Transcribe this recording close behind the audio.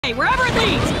Wherever it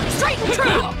leads, straight and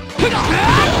true! Thing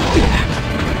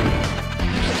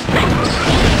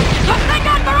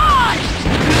on barrage!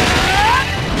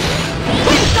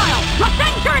 Wind style!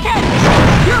 Thing shuriken!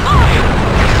 You're mine!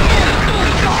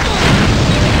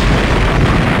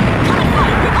 Come and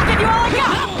fight! I'll give you all I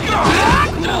got!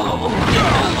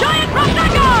 Giant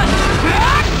Rasengan!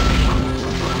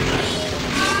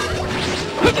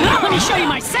 Let me show you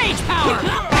my sage power!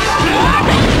 Thing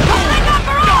on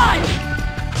barrage!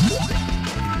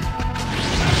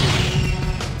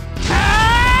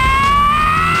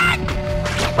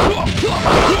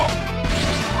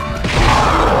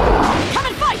 Come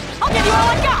and fight! I'll give you all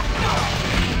I got!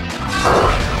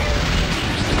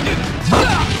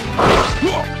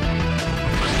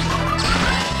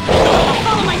 I'll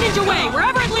follow my ninja way,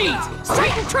 wherever it leads!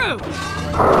 Straight and true!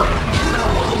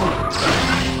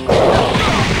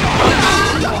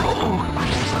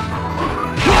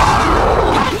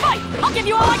 Come and fight! I'll give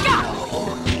you all I got!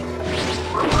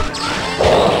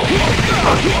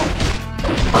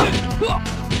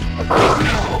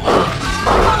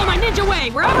 Follow my ninja way,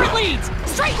 wherever it leads!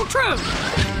 Straight and true!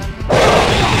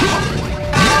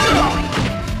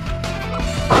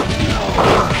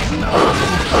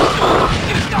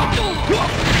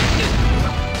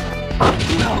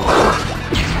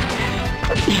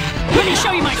 Let me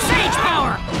show you my sage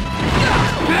power!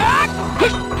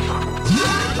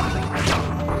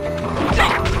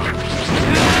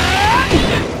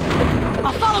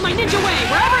 I'll follow my ninja way,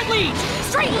 wherever it leads!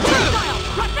 Straight and true!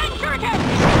 Thing shuriken!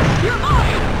 You're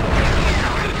mine!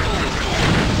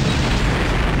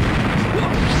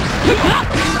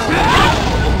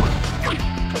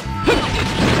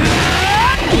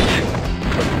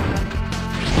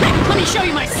 Let me show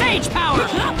you my sage power!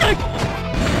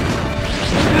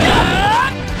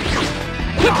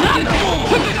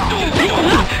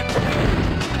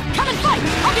 Come and fight!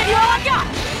 I'll give you all I got!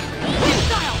 Wind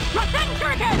style! Thing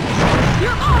shuriken!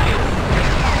 You're mine!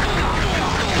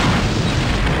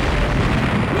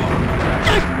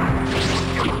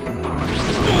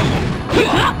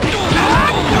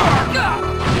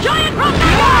 Giant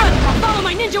Rasengan! I'll follow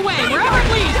my ninja way, wherever it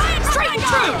leads! Straight and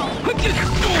true!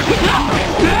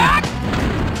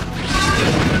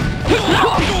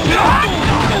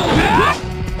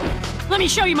 Let me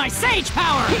show you my sage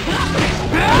power!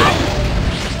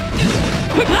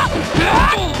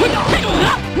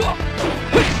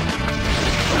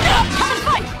 Come and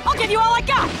fight! I'll give you all I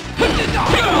got!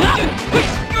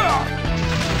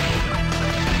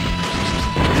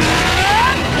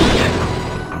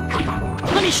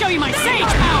 Let me show you my sage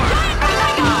power!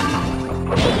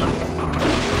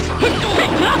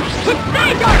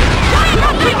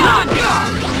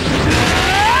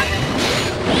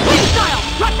 Wind style!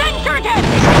 Thing shuriken!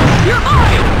 You're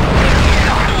mine!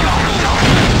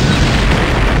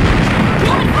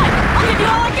 Come and fight! I'll give you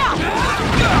all I got!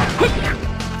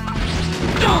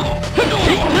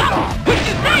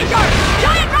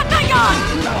 Giant Rasengan!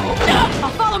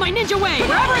 I'll follow my ninja way,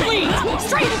 wherever it leads!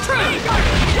 Straight and true!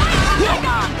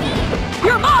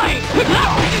 You're mine!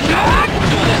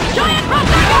 Giant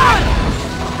Rasengan!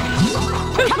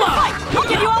 Come and fight! I'll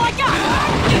give you all I got!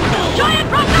 Giant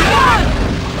Rasengan!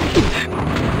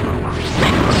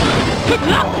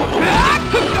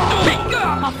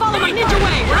 I'll follow my ninja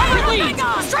way, wherever it leads!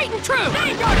 Straight and true!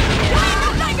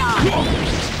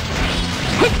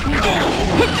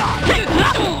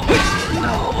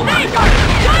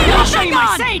 I'll show you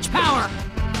my sage power!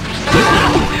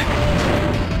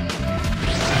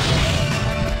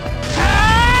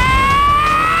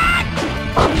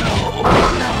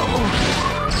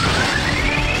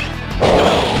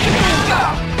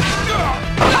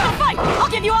 Come and fight! I'll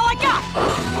give you all I got!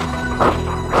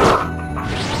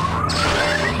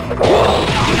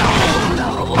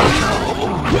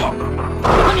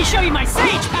 Let me show you my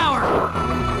sage power!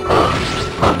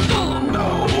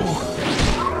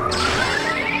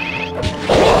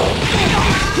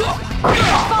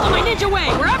 Follow my ninja way,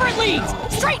 wherever it leads!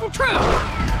 Straight and true!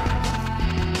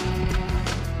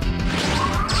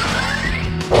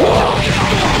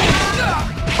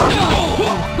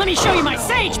 Let me show you my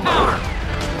sage power!